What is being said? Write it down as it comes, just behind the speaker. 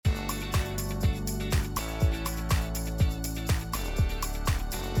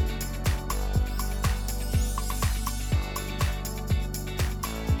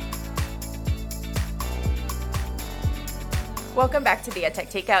Welcome back to the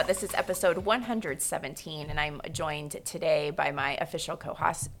EdTech Takeout. This is episode 117, and I'm joined today by my official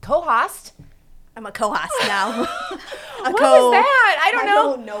co-host. I'm a co-host now. What was that? I don't know.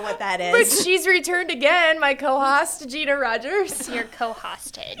 I don't know what that is. But she's returned again, my co-host, Gina Rogers. Your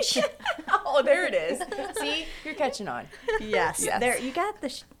co-hostage. Oh, there it is. See? You're catching on. Yes. There, you got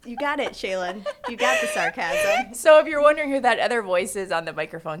it, Shalyn. You got the sarcasm. So if you're wondering who that other voice is on the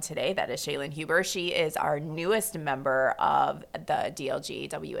microphone today, that is Shalyn Huber. She is our newest member of the DLG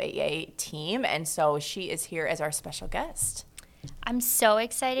WAA team, and so she is here as our special guest. I'm so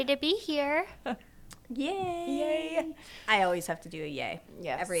excited to be here. Yay. Yay. I always have to do a yay.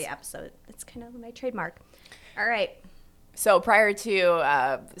 Yes. Every episode. That's kind of my trademark. All right. So prior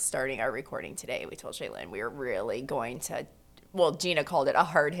to starting our recording today, we told Shalyn we were really going to, well, Gina called it a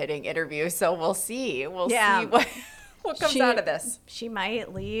hard-hitting interview, so we'll see. We'll see what comes out of this. She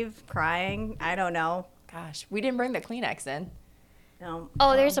might leave crying. I don't know. Gosh, we didn't bring the Kleenex in. No.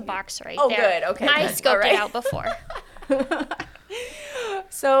 Oh, there's a box right there. Good. Okay, I good. scoped All right. it out before.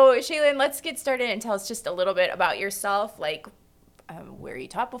 So, Shalyn, let's get started and tell us just a little bit about yourself, like where you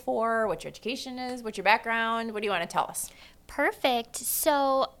taught before, what your education is, what's your background, what do you want to tell us? Perfect.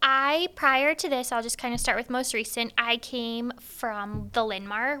 So prior to this, I'll just kind of start with most recent. I came from the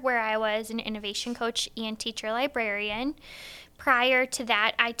Linmar, where I was an innovation coach and teacher librarian. Prior to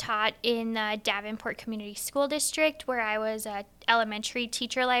that, I taught in the Davenport Community School District, where I was a elementary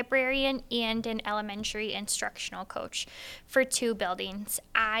teacher librarian and an elementary instructional coach for 2 buildings.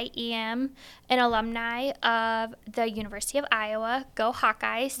 I am an alumni of the University of Iowa, go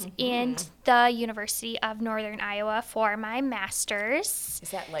Hawkeyes, and the University of Northern Iowa for my master's.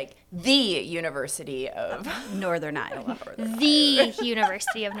 Is that like the University of Northern Iowa. The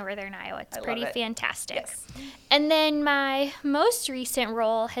University of Northern Iowa. It's pretty fantastic. Yes. And then my most recent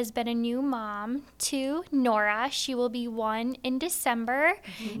role has been a new mom to Nora. She will be 1 in December,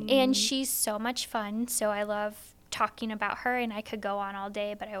 and she's so much fun. So I love talking about her, and I could go on all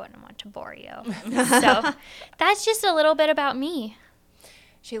day, but I wouldn't want to bore you. So that's just a little bit about me.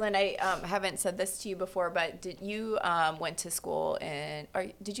 Shalyn, I haven't said this to you before, but did you went to school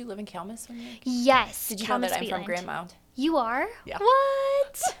did you live in Kelmis when you were a kid? Yes. Did you know that I'm from Grand Mound? You are? Yeah.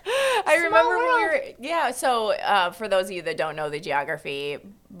 What? I remember when so for those of you that don't know the geography,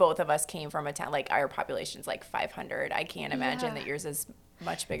 both of us came from a town, like our population's like 500. I can't imagine that yours is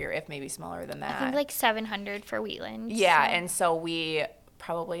much bigger, if maybe smaller than that. I think like 700 for Wheatland. Yeah, so. and so we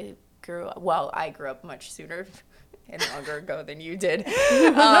probably I grew up much sooner and longer ago than you did.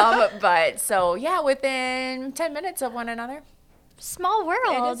 But so, yeah, within 10 minutes of one another. Small world.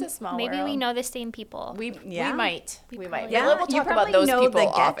 It is a small world. Maybe we know the same people. We might. We might. Yeah, We'll talk about those know people the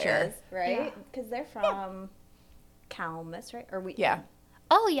off Getches, air. right? Because they're from Kelmis, right? Yeah.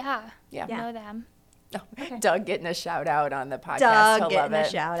 Oh, yeah. Yeah. Know them. Okay. Doug getting a shout out on the podcast. Doug getting a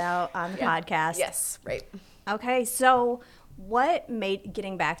shout out on the podcast. Yes, right. Okay, so what made,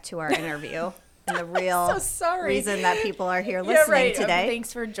 getting back to our interview and the real reason that people are here listening today.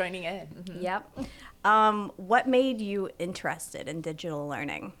 Thanks for joining in. Mm-hmm. Yep. What made you interested in digital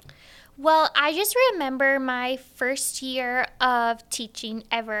learning? Well, I just remember my first year of teaching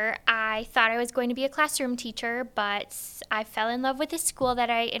ever. I thought I was going to be a classroom teacher, but I fell in love with the school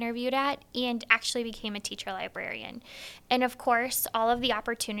that I interviewed at and actually became a teacher librarian. And of course, all of the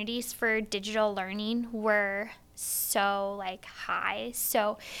opportunities for digital learning were so high.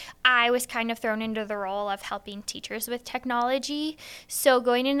 So I was kind of thrown into the role of helping teachers with technology. So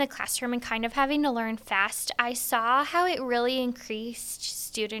going in the classroom and kind of having to learn fast, I saw how it really increased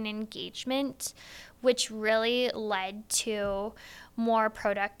student engagement, which really led to more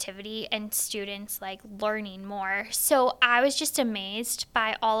productivity and students learning more. So I was just amazed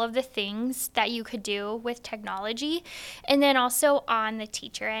by all of the things that you could do with technology. And then also on the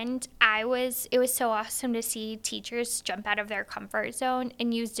teacher end, it was so awesome to see teachers jump out of their comfort zone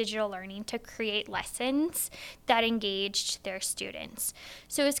and use digital learning to create lessons that engaged their students.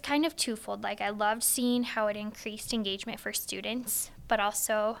 So it was kind of twofold. I loved seeing how it increased engagement for students, but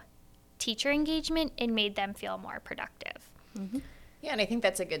also teacher engagement and made them feel more productive. Mm-hmm. Yeah, and I think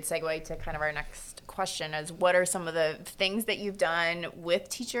that's a good segue to kind of our next question is what are some of the things that you've done with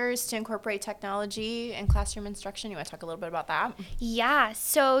teachers to incorporate technology in classroom instruction? You want to talk a little bit about that? Yeah,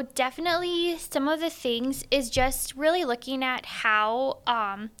 so definitely some of the things is just really looking at how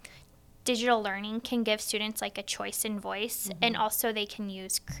digital learning can give students a choice and voice, and also they can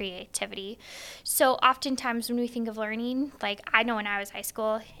use creativity. So oftentimes when we think of learning, I know when I was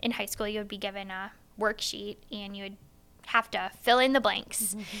in high school you would be given a worksheet and you would have to fill in the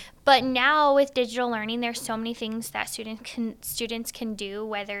blanks. But now with digital learning, there's so many things that students can do,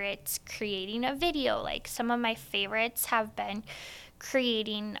 whether it's creating a video. Like some of my favorites have been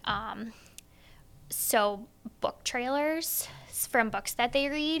creating book trailers from books that they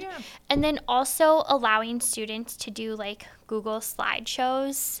read, and then also allowing students to do like Google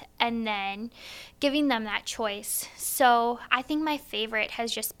slideshows and then giving them that choice. So I think my favorite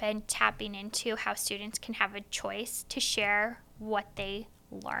has just been tapping into how students can have a choice to share what they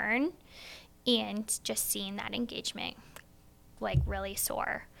learn, and just seeing that engagement like really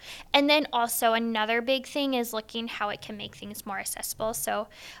soar. And then also another big thing is looking how it can make things more accessible. So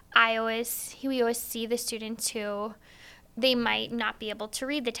we always see the students who they might not be able to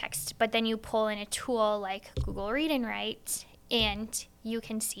read the text, but then you pull in a tool like Google Read and Write, and you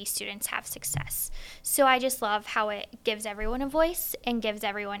can see students have success. So I just love how it gives everyone a voice and gives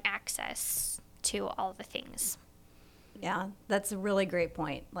everyone access to all the things. Yeah, that's a really great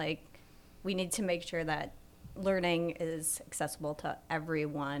point. Like, we need to make sure that learning is accessible to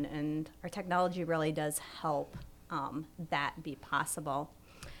everyone, and our technology really does help that be possible.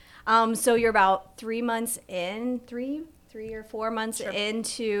 So you're about 3 months in, three or 4 months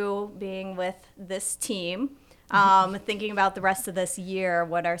into being with this team. Thinking about the rest of this year,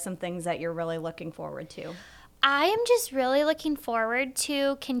 what are some things that you're really looking forward to? I am just really looking forward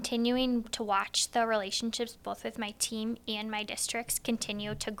to continuing to watch the relationships both with my team and my districts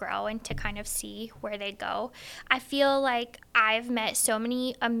continue to grow and to kind of see where they go. I feel like I've met so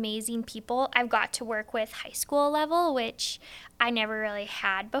many amazing people. I've got to work with high school level, which I never really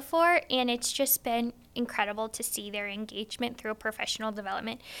had before, and it's just been incredible to see their engagement through professional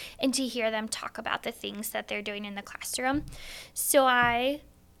development and to hear them talk about the things that they're doing in the classroom. So I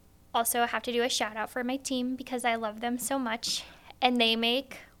also have to do a shout out for my team because I love them so much, and they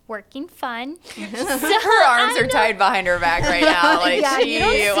make working fun. Her arms are tied behind her back right now. Like, yeah, you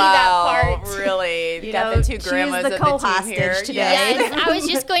don't see that part. Really, you got the two grandmas she's the of the team here today. Yes, I was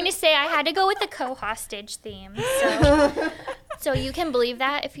just going to say I had to go with the co-hostage theme. So you can believe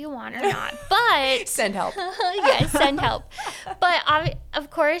that if you want or not. But send help. Yes, send help. But of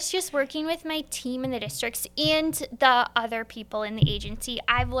course, just working with my team in the districts and the other people in the agency,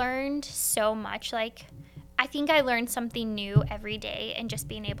 I've learned so much. Like, I think I learn something new every day, and just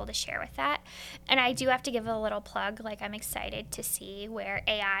being able to share with that. And I do have to give a little plug. Like, I'm excited to see where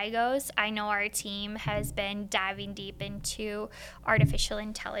AI goes. I know our team has been diving deep into artificial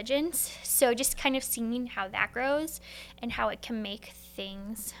intelligence. So just kind of seeing how that grows and how it can make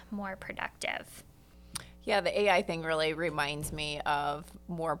things more productive. Yeah, the AI thing really reminds me of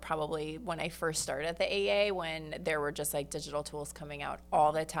more probably when I first started at the AA, when there were just like digital tools coming out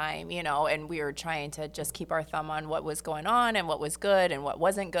all the time, you know, and we were trying to just keep our thumb on what was going on and what was good and what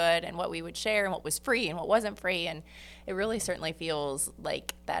wasn't good and what we would share and what was free and what wasn't free. And it really certainly feels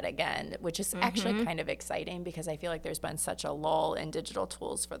like that again, which is actually kind of exciting because I feel like there's been such a lull in digital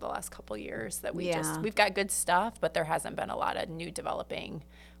tools for the last couple years that we've got good stuff, but there hasn't been a lot of new developing,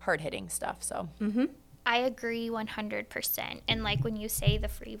 hard-hitting stuff. So. I agree 100%. And like when you say the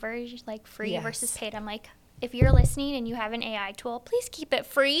free version, like free versus paid, I'm like, if you're listening and you have an AI tool, please keep it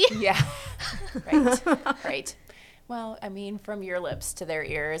free. Yeah. Right. Well, I mean, from your lips to their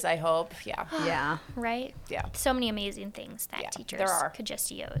ears, I hope. Yeah. Yeah. Right? Yeah. So many amazing things that teachers could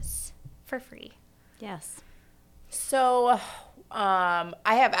just use for free. Yes. So I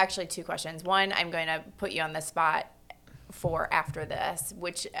have actually two questions. One, I'm going to put you on the spot for after this,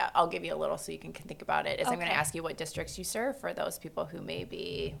 which I'll give you a little so you can think about it, is I'm going to ask you what districts you serve for those people who may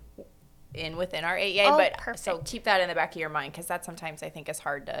be within our AEA. Perfect. So keep that in the back of your mind because that sometimes I think is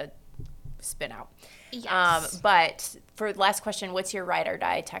hard to spin out. Yes. But for the last question, what's your ride or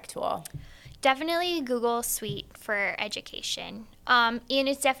die tech tool? Definitely Google Suite for education. And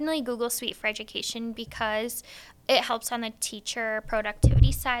it's definitely Google Suite for education because it helps on the teacher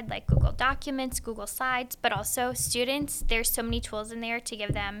productivity side, like Google Documents, Google Slides, but also students. There's so many tools in there to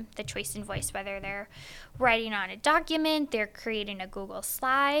give them the choice and voice, whether they're writing on a document, they're creating a Google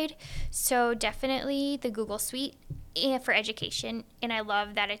slide. So definitely the Google Suite for education. And I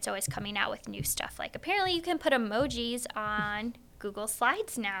love that it's always coming out with new stuff. Like apparently you can put emojis on Google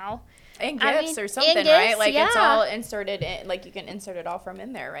Slides now. And GIFs or something, right? Like it's all inserted in, like you can insert it all from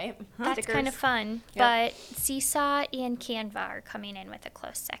in there, right? That's Stickers. kind of fun. Yep. But Seesaw and Canva are coming in with a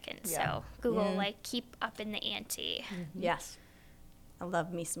close second. Yeah. So Google like keep up in the ante. Yes. I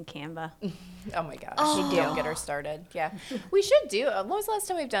love me some Canva. Oh my gosh. Don't get her started. Yeah. We should do, when was the last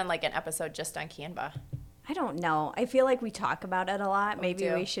time we've done like an episode just on Canva? I don't know. I feel like we talk about it a lot. Maybe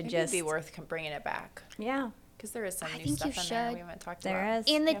we should just. It'd be worth bringing it back. Yeah. Because there is some I new think stuff you in there should. we haven't talked There about. is.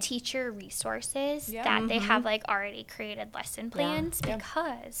 In the Yeah. teacher resources Yeah. that they have like already created lesson plans Yeah.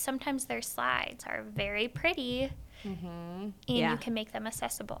 because sometimes their slides are very pretty and Yeah. you can make them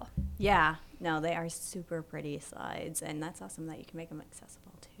accessible. Yeah. No, they are super pretty slides, and that's awesome that you can make them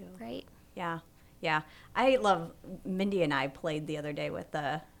accessible too. Right? Yeah. Yeah. I love, Mindy and I played the other day with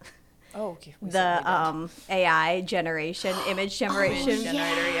the Oh, okay. We certainly did. AI generation, image generation. Image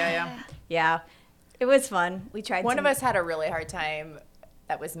generator, yeah. Yeah. It was fun. We tried One some, of us had a really hard time.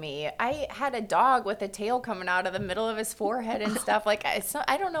 That was me. I had a dog with a tail coming out of the middle of his forehead and stuff. Like,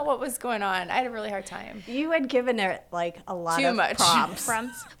 I don't know what was going on. I had a really hard time. you had given it like a lot Too of much. prompts.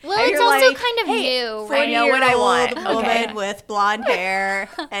 Prompts. Well, And it's you're also like, kind of new, I right? know what I want. 40-year-old Okay. woman with blonde hair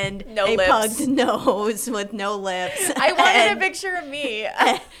and No a lips. pugged nose with no lips. I wanted and a picture of me.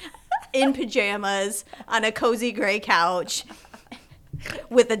 in pajamas on a cozy gray couch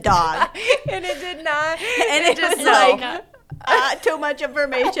with a dog. And it did not. And it just was no. like, too much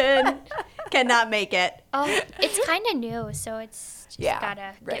information. Cannot make it. Oh, it's kind of new, so it's just Yeah,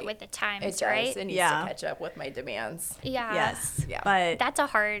 gotta right. get with the times, It does. right? It needs Yeah. to catch up with my demands. Yeah. Yes. Yeah. But That's a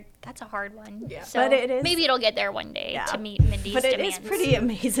hard one. Yeah. So But it is- maybe it'll get there one day Yeah. to meet Mindy's But it demands. is pretty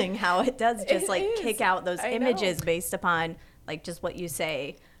amazing how it does just It like is. kick out those I images know. based upon like just what you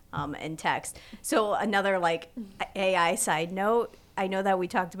say in text. So another like AI side note, I know that we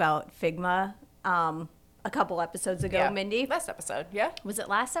talked about Figma a couple episodes ago, Yeah. Mindy. Last episode, yeah. Was it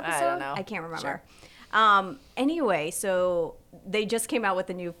last episode? don't know. I can't remember. Sure. Anyway, so they just came out with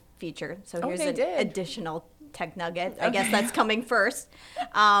a new feature. So Oh, here's they an did. additional tech nugget. I guess that's coming first.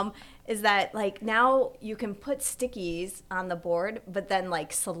 Is that like now you can put stickies on the board, but then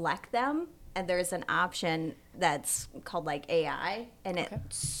like select them, and there's an option that's called like AI, and it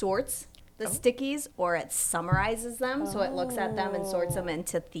sorts the stickies or it summarizes them. So it looks at them and sorts them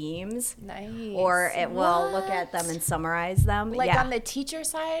into themes. Nice. Or it will look at them and summarize them. Like yeah. on the teacher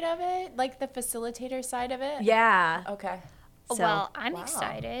side of it? Like the facilitator side of it? Yeah. Okay. So, Well, I'm Wow.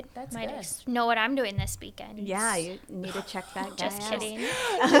 excited. That's Might good. know what I'm doing this weekend. Yeah, you need to check that guy Just out. kidding.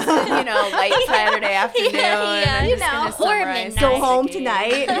 You know, late Saturday afternoon. Yeah, and you just gonna know, or summarize midnight. Go the home sticky.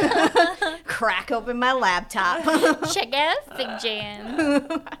 tonight, crack open my laptop. Check out Fig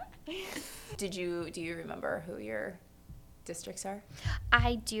Jam. Do you remember who your districts are?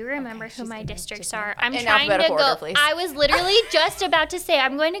 I do remember Okay, who she's my gonna districts just- are. I'm in trying to alphabetical go. order, please. I was literally just about to say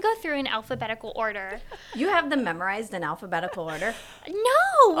I'm going to go through in alphabetical order. You have them memorized in alphabetical order? No.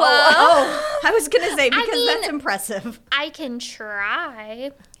 Oh, I was going to say, because mean- that's impressive. I can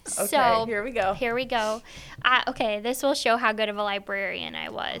try. Okay, So here we go. Here we go. Okay, this will show how good of a librarian I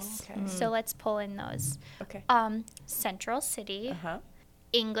was. Okay. So let's pull in those. Okay. Central City, Uh-huh.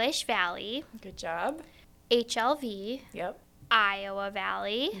 English Valley, Good job. HLV, Yep. Iowa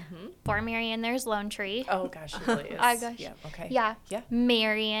Valley. Mm-hmm. For Marion, there's Lone Tree. Oh, gosh, it really is. Oh, gosh. Yeah, okay. Yeah. Yeah.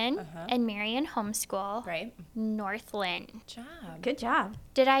 Marion Uh-huh. and Marion Homeschool. Right. Northland. Good job. Good job.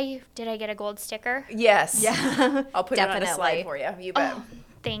 Did I get a gold sticker? Yes. Yeah. I'll put it on a Definitely. slide for you. You bet. Oh,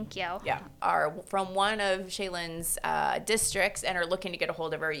 thank you. Yeah, are from one of Shalyn's districts and are looking to get a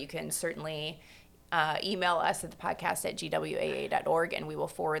hold of her, you can certainly email us at the podcast at gwaa.org, and we will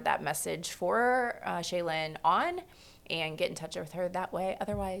forward that message for Shalyn on and get in touch with her that way.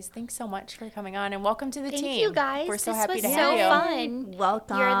 Otherwise, thanks so much for coming on, and welcome to the Thank team. you guys. We're so this happy was to so have you. fun.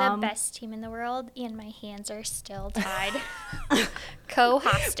 Welcome. You're the best team in the world, and my hands are still tied.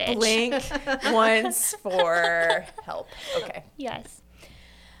 Co-hostage. Blink once for help. Okay. Yes.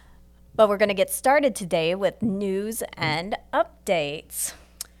 But we're going to get started today with news and updates.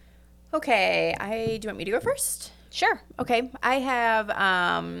 Okay, do you want me to go first? Sure. Okay, I have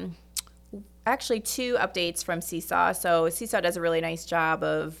actually two updates from Seesaw. So Seesaw does a really nice job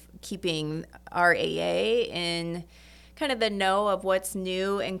of keeping our AA in kind of the know of what's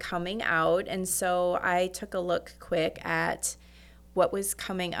new and coming out. And so I took a look quick at what was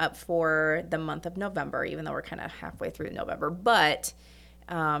coming up for the month of November, even though we're kind of halfway through November. But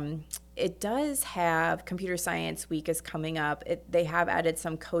it does have Computer Science Week is coming up. They have added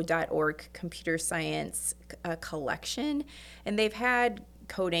some code.org computer science collection, and they've had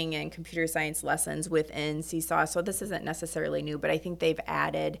coding and computer science lessons within Seesaw, so this isn't necessarily new, but I think they've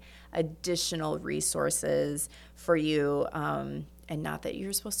added additional resources for you, and not that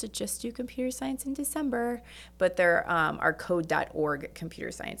you're supposed to just do computer science in December, but there are code.org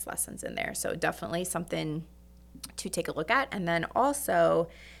computer science lessons in there, so definitely something to take a look at. And then also,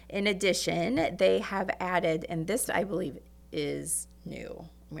 in addition, they have added, and this I believe is new.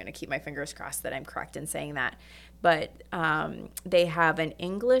 I'm going to keep my fingers crossed that I'm correct in saying that. But they have an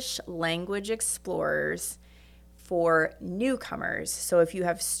English Language Explorers for newcomers. So if you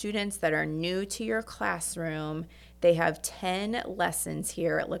have students that are new to your classroom, they have 10 lessons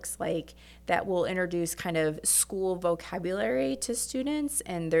here, it looks like, that will introduce kind of school vocabulary to students,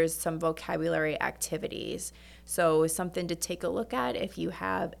 and there's some vocabulary activities. So something to take a look at if you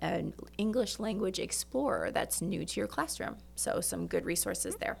have an English language explorer that's new to your classroom. So some good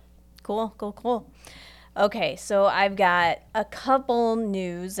resources there. Cool. Okay, so I've got a couple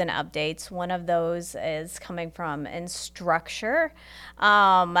news and updates. One of those is coming from Instructure.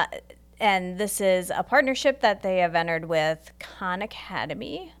 And this is a partnership that they have entered with Khan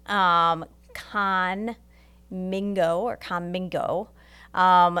Academy. Khan Mingo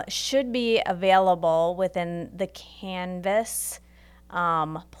should be available within the Canvas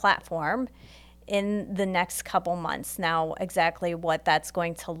platform in the next couple months. Now, exactly what that's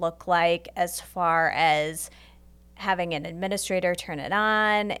going to look like as far as having an administrator turn it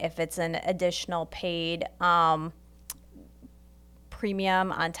on, if it's an additional paid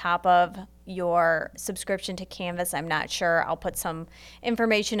premium on top of your subscription to Canvas, I'm not sure. I'll put some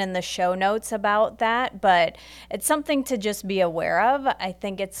information in the show notes about that, but it's something to just be aware of. I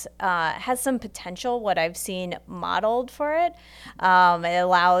think it's has some potential, what I've seen modeled for it. It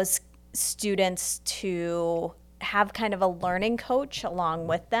allows students to have kind of a learning coach along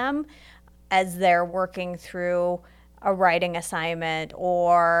with them as they're working through a writing assignment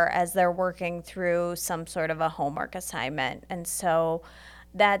or as they're working through some sort of a homework assignment. And so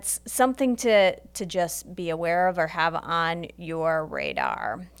that's something to just be aware of or have on your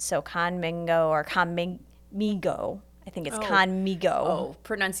radar. So Conmigo or Conmigo, I think it's Conmigo. Oh,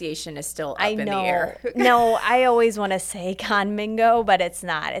 pronunciation is still up in the air. No, I always want to say Conmigo, but it's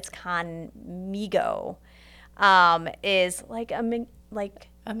not. It's Conmigo. Is like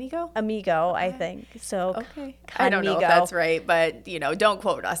Amigo? Amigo, I think. So okay. I don't know if that's right, but don't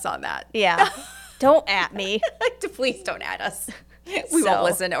quote us on that. Yeah. Don't at me. Please don't at us. We won't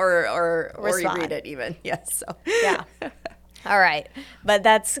listen or read it even. Yes. So. Yeah. All right. But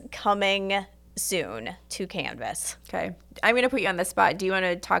that's coming soon to Canvas. Okay. I'm going to put you on the spot. Do you want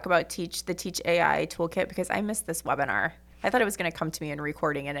to talk about the Teach AI toolkit? Because I missed this webinar. I thought it was going to come to me in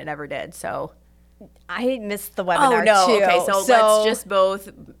recording and it never did. So I missed the webinar too. Okay, so let's just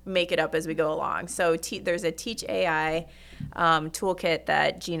both make it up as we go along. So there's a Teach AI toolkit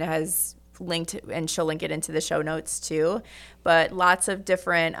that Gina has linked, and she'll link it into the show notes too. But lots of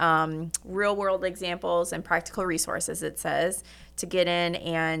different real world examples and practical resources, it says, to get in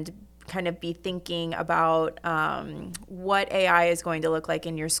and kind of be thinking about what AI is going to look like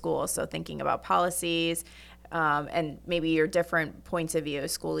in your school. So thinking about policies and maybe your different points of view,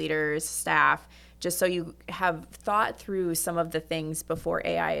 school leaders, staff, just so you have thought through some of the things before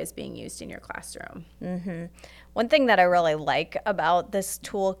AI is being used in your classroom. Mm-hmm. One thing that I really like about this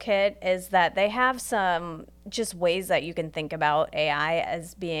toolkit is that they have some just ways that you can think about AI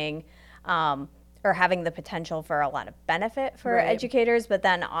as being or having the potential for a lot of benefit for educators, but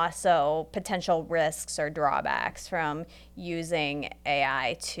then also potential risks or drawbacks from using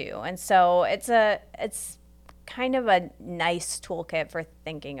AI too. And so it's kind of a nice toolkit for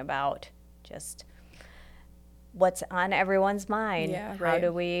thinking about just what's on everyone's mind. Yeah, How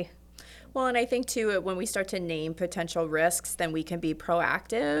do we... Well, and I think, too, when we start to name potential risks, then we can be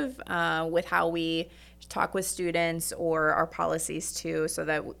proactive with how we talk with students or our policies, too, so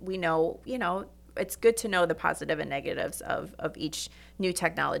that we know, it's good to know the positive and negatives of each new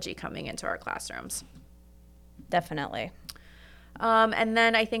technology coming into our classrooms. Definitely. And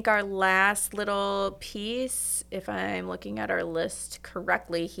then I think our last little piece, if I'm looking at our list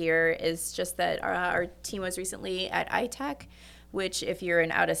correctly here, is just that our team was recently at iTech, which, if you're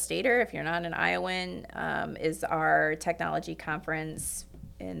an out-of-stater, if you're not an Iowan, is our technology conference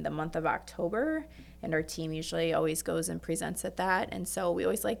in the month of October. And our team usually always goes and presents at that. And so we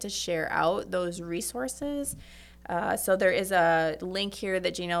always like to share out those resources. So there is a link here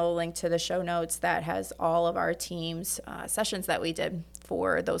that Gina will link to the show notes that has all of our team's sessions that we did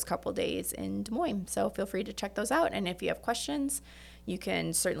for those couple days in Des Moines. So feel free to check those out. And if you have questions, you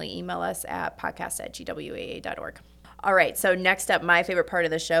can certainly email us at podcast@gwaa.org. All right, so next up, my favorite part of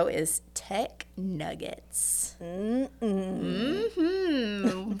the show is Tech Nuggets. What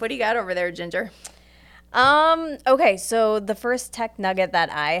do you got over there, Ginger? Okay, so the first tech nugget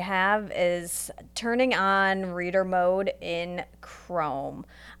that I have is turning on reader mode in Chrome.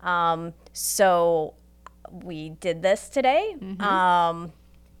 So we did this today.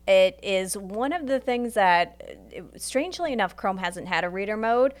 It is one of the things that, strangely enough, Chrome hasn't had a reader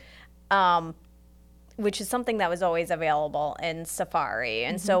mode, which is something that was always available in Safari.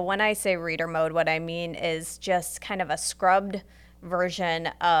 And so when I say reader mode, what I mean is just kind of a scrubbed version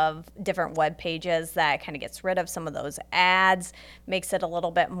of different web pages that kind of gets rid of some of those ads, makes it a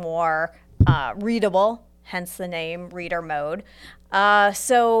little bit more readable, hence the name Reader Mode.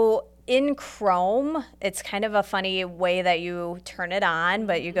 So in Chrome, it's kind of a funny way that you turn it on,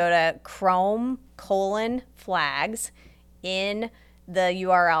 but you go to Chrome:/flags in the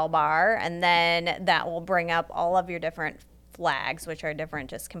URL bar, and then that will bring up all of your different flags, which are different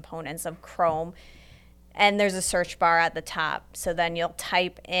just components of Chrome. And there's a search bar at the top. So then you'll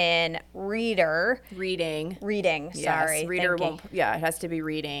type in reading. Yes, Sorry. reader won't. Yeah, it has to be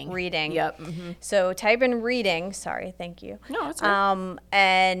reading. Yep. Mm-hmm. So type in reading. Sorry. Thank you. No, it's right.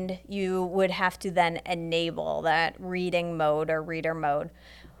 And you would have to then enable that reading mode or reader mode.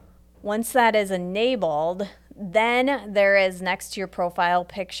 Once that is enabled, then there is next to your profile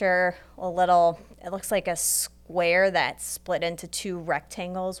picture a little, it looks like a square that's split into two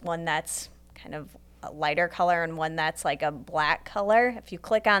rectangles, one that's kind of a lighter color and one that's like a black color. If you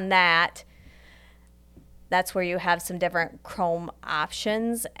click on that, that's where you have some different Chrome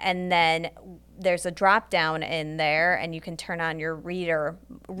options, and then there's a drop down in there, and you can turn on your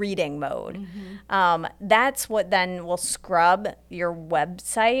reading mode. That's what then will scrub your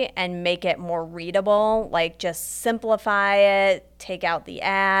website and make it more readable, like just simplify it, take out the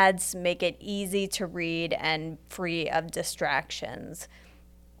ads, make it easy to read and free of distractions.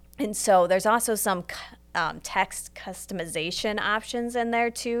 And so there's also some text customization options in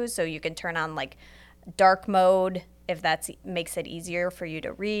there too. So you can turn on like dark mode if that makes it easier for you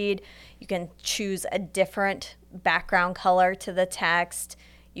to read. You can choose a different background color to the text.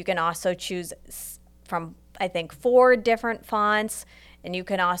 You can also choose from, I think, 4 different fonts. And you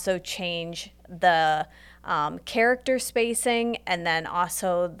can also change the character spacing and then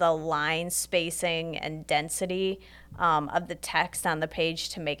also the line spacing and density of the text on the page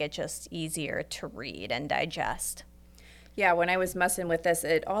to make it just easier to read and digest. Yeah, when I was messing with this,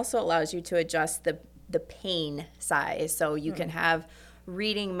 it also allows you to adjust the pane size. So you can have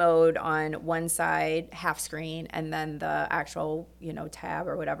reading mode on one side, half screen, and then the actual, tab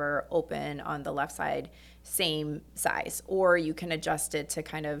or whatever open on the left side, same size. Or you can adjust it to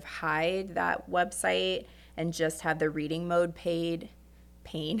kind of hide that website and just have the reading mode pane.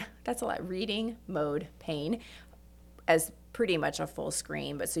 That's a lot. Reading mode pane as pretty much a full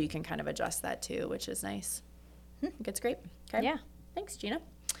screen, but so you can kind of adjust that too, which is nice. I think it's great. Okay. Yeah. Thanks, Gina.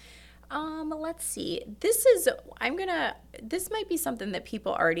 Let's see. This might be something that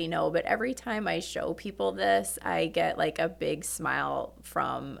people already know, but every time I show people this, I get like a big smile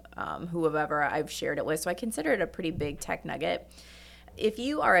from whoever I've shared it with. So I consider it a pretty big tech nugget. If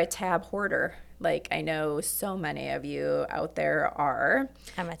you are a tab hoarder, like I know so many of you out there are.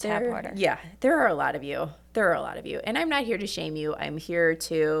 I'm a tab hoarder. Yeah, there are a lot of you. And I'm not here to shame you. I'm here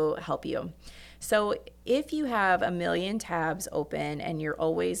to help you. So if you have a million tabs open and you're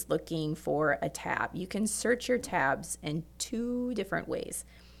always looking for a tab, you can search your tabs in 2 different ways.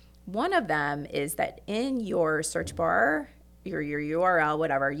 One of them is that in your search bar, your URL,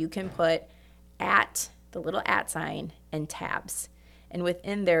 whatever, you can put the little @ sign, and tabs. And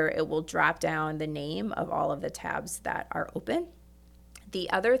within there, it will drop down the name of all of the tabs that are open.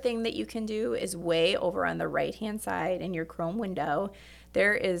 The other thing that you can do is way over on the right-hand side in your Chrome window,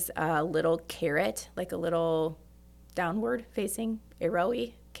 there is a little caret, like a little downward-facing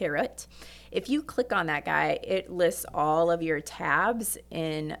arrowy caret. If you click on that guy, it lists all of your tabs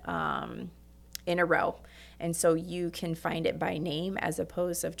in a row. And so you can find it by name as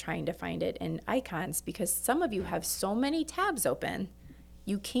opposed to trying to find it in icons, because some of you have so many tabs open,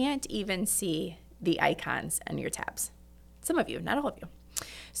 you can't even see the icons on your tabs. Some of you, not all of you.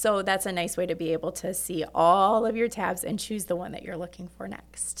 So that's a nice way to be able to see all of your tabs and choose the one that you're looking for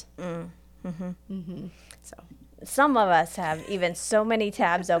next. So some of us have even so many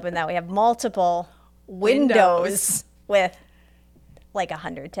tabs open that we have multiple windows with like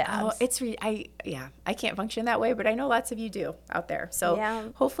 100 tabs. Oh, I can't function that way, but I know lots of you do out there. So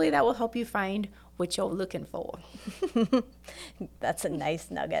hopefully that will help you find what you're looking for. That's a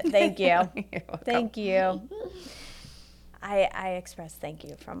nice nugget. Thank you. Thank you. I express thank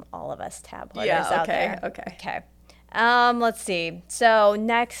you from all of us tab hoarders out there. Okay. Let's see. So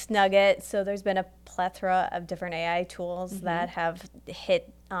next nugget. So there's been a plethora of different AI tools that have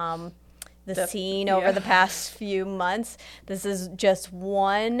hit the scene over the past few months. This is just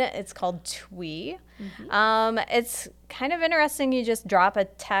one. It's called Twee. It's kind of interesting. You just drop a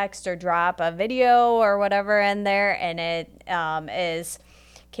text or drop a video or whatever in there, and it is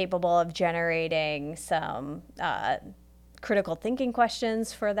capable of generating some critical thinking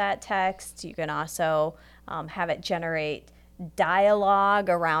questions for that text. You can also have it generate dialogue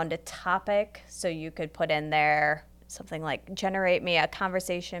around a topic. So you could put in there something like generate me a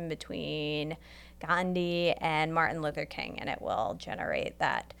conversation between Gandhi and Martin Luther King, and it will generate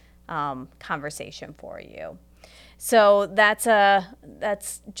that conversation for you. So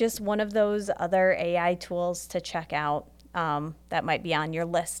that's just one of those other AI tools to check out that might be on your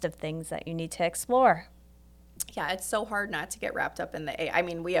list of things that you need to explore. Yeah, it's so hard not to get wrapped up in the AI. I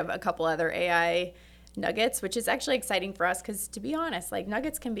mean, we have a couple other AI nuggets, which is actually exciting for us because, to be honest, like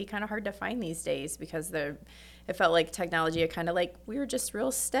nuggets can be kind of hard to find these days because it felt like technology, kind of like we were just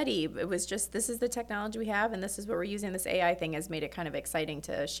real steady. It was just, this is the technology we have and this is what we're using. This AI thing has made it kind of exciting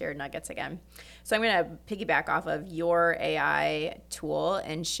to share nuggets again. So I'm going to piggyback off of your AI tool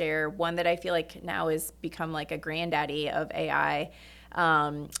and share one that I feel like now has become like a granddaddy of AI,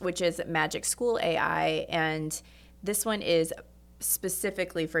 which is Magic School AI. And this one is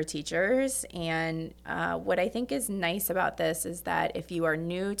specifically for teachers. And what I think is nice about this is that if you are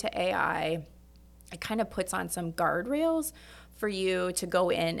new to AI, it kind of puts on some guardrails for you to go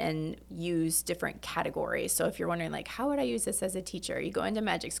in and use different categories. So if you're wondering, like, how would I use this as a teacher? You go into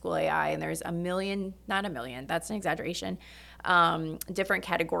Magic School AI and there's not a million, that's an exaggeration, different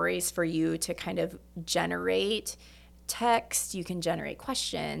categories for you to kind of generate text. You can generate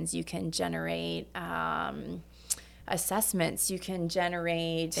questions. You can generate assessments. You can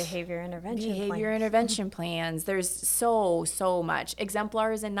generate behavior intervention plans. There's so much.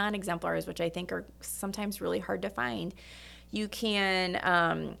 Exemplars and non-exemplars, which I think are sometimes really hard to find. You can,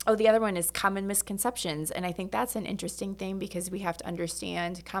 the other one is common misconceptions. And I think that's an interesting thing because we have to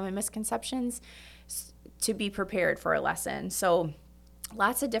understand common misconceptions to be prepared for a lesson. So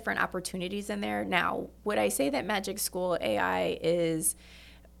lots of different opportunities in there. Now, would I say that Magic School AI is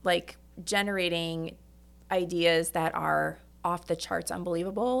like generating ideas that are off the charts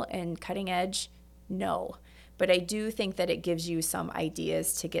unbelievable and cutting edge? No. But I do think that it gives you some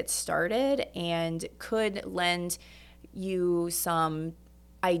ideas to get started and could lend you some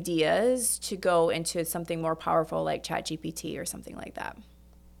ideas to go into something more powerful like ChatGPT or something like that.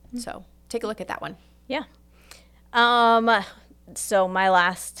 So take a look at that one. Yeah. So my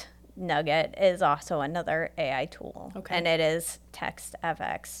last nugget is also another AI tool, and it is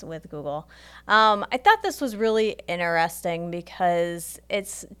TextFX with Google. I thought this was really interesting because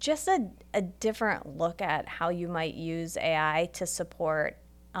it's just a different look at how you might use AI to support.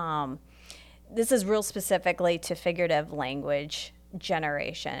 This is real specifically to figurative language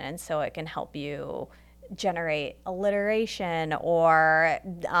generation, and so it can help you generate alliteration or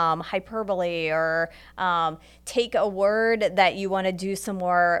hyperbole, or take a word that you want to do some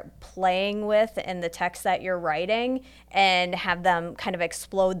more playing with in the text that you're writing and have them kind of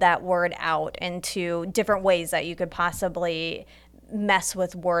explode that word out into different ways that you could possibly mess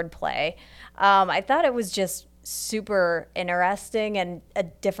with wordplay. I thought it was just super interesting and a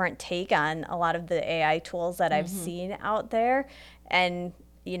different take on a lot of the AI tools that I've seen out there, and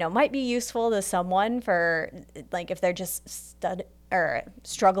might be useful to someone for like if they're just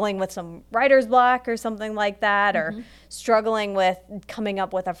struggling with some writer's block or something like that, or struggling with coming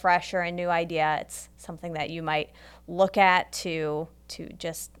up with a fresh or a new idea. It's something that you might look at to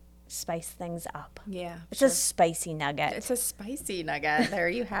just spice things up. Yeah, it's a spicy nugget. It's a spicy nugget. There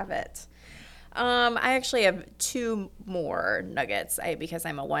you have it. I actually have two more nuggets because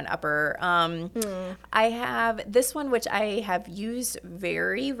I'm a one-upper. I have this one, which I have used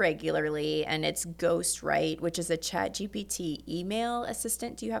very regularly, and it's Ghostwrite, which is a ChatGPT email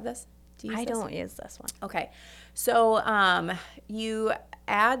assistant. Do you have this? I don't use this one. Okay. So you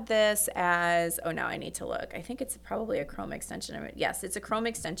add this as, now I need to look. I think it's probably a Chrome extension. Yes, it's a Chrome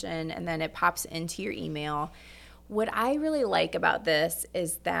extension, and then it pops into your email. What I really like about this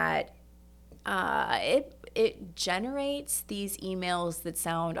is that it generates these emails that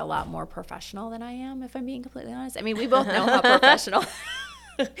sound a lot more professional than I am, if I'm being completely honest. I mean, we both know how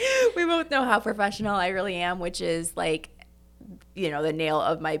professional I really am, which is like, the nail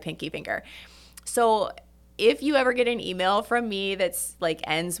of my pinky finger. So if you ever get an email from me that's like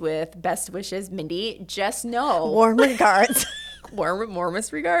ends with best wishes, Mindy, just know. Warm regards.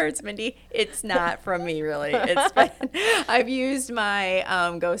 Warmest regards, Mindy. It's not from me, really. I've used my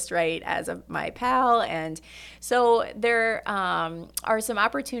Ghostwrite as my pal, and so there are some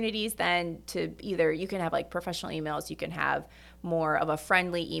opportunities then to either you can have like professional emails, you can have more of a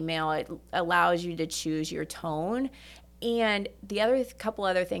friendly email. It allows you to choose your tone, and the couple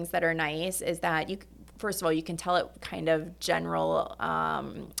other things that are nice is that first of all, you can tell it kind of general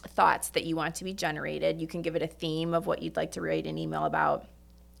thoughts that you want to be generated. You can give it a theme of what you'd like to write an email about.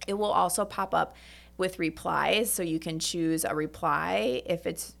 It will also pop up with replies, so you can choose a reply if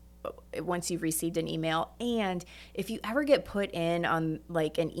it's once you've received an email. And if you ever get put in on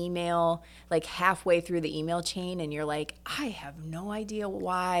like an email, like halfway through the email chain and you're like, I have no idea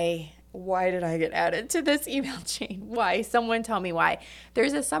why did I get added to this email chain? Why? Someone tell me why.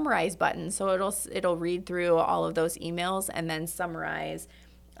 There's a summarize button. So it'll read through all of those emails and then summarize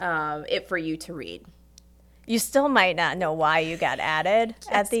it for you to read. You still might not know why you got added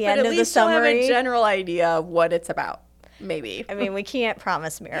at the end of the But at least you'll have summary. a general idea of what it's about, maybe. I mean, we can't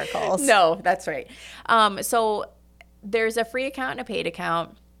promise miracles. No, that's right. So there's a free account and a paid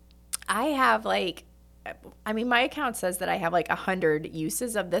account. I have my account says that I have like 100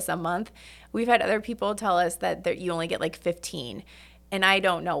 uses of this a month. We've had other people tell us that you only get like 15. And I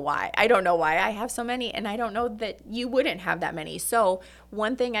don't know why. I don't know why I have so many, and I don't know that you wouldn't have that many. So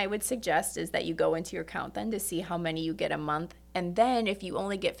one thing I would suggest is that you go into your account then to see how many you get a month. And then if you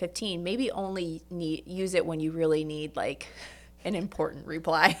only get 15, maybe only use it when you really need like an important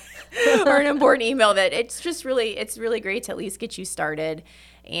reply or an important email. That it's really great to at least get you started,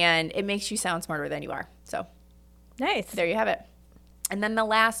 and it makes you sound smarter than you are. So Nice. there you have it. And then the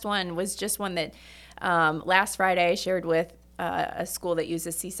last one was just one that last Friday I shared with a school that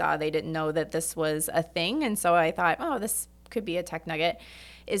uses Seesaw. They didn't know that this was a thing, and so I thought, oh, this could be a tech nugget,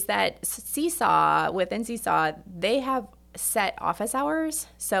 is that within Seesaw, they have set office hours.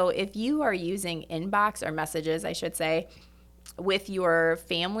 So if you are using inbox or messages, I should say, with your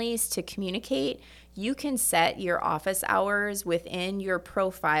families to communicate, you can set your office hours within your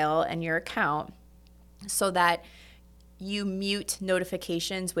profile and your account so that you mute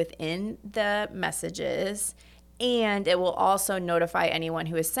notifications within the messages, and it will also notify anyone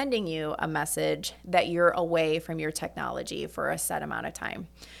who is sending you a message that you're away from your technology for a set amount of time.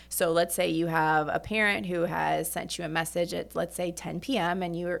 So let's say you have a parent who has sent you a message at, let's say, 10 p.m.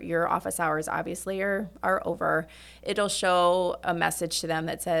 and your office hours obviously are over. It'll show a message to them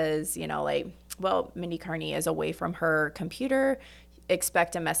that says, Mindy Carney is away from her computer.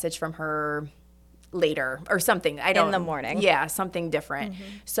 Expect a message from her later or something. In the morning. Yeah, something different. Mm-hmm.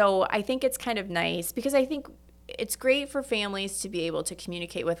 So I think it's kind of nice because I think it's great for families to be able to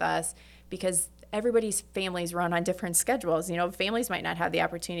communicate with us because everybody's families run on different schedules. Families might not have the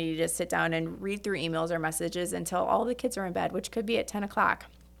opportunity to sit down and read through emails or messages until all the kids are in bed, which could be at 10 o'clock.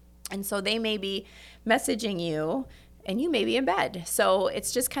 And so they may be messaging you and you may be in bed. So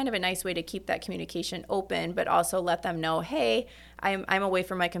it's just kind of a nice way to keep that communication open, but also let them know, hey, I'm away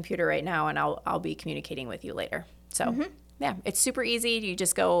from my computer right now and I'll be communicating with you later. So yeah, it's super easy. You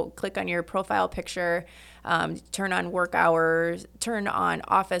just go click on your profile picture, turn on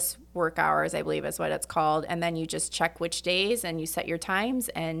office work hours, I believe is what it's called. And then you just check which days and you set your times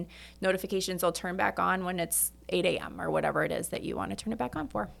and notifications will turn back on when it's 8 a.m. or whatever it is that you want to turn it back on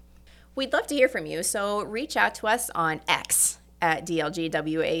for. We'd love to hear from you. So reach out to us on X at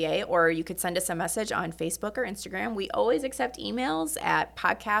DLGWAA, or you could send us a message on Facebook or Instagram. We always accept emails at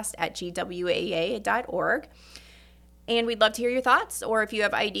podcast@gwaa.org. And we'd love to hear your thoughts, or if you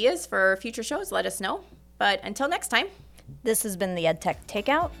have ideas for future shows, let us know. But until next time. This has been the EdTech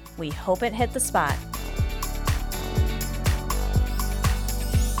Takeout. We hope it hit the spot.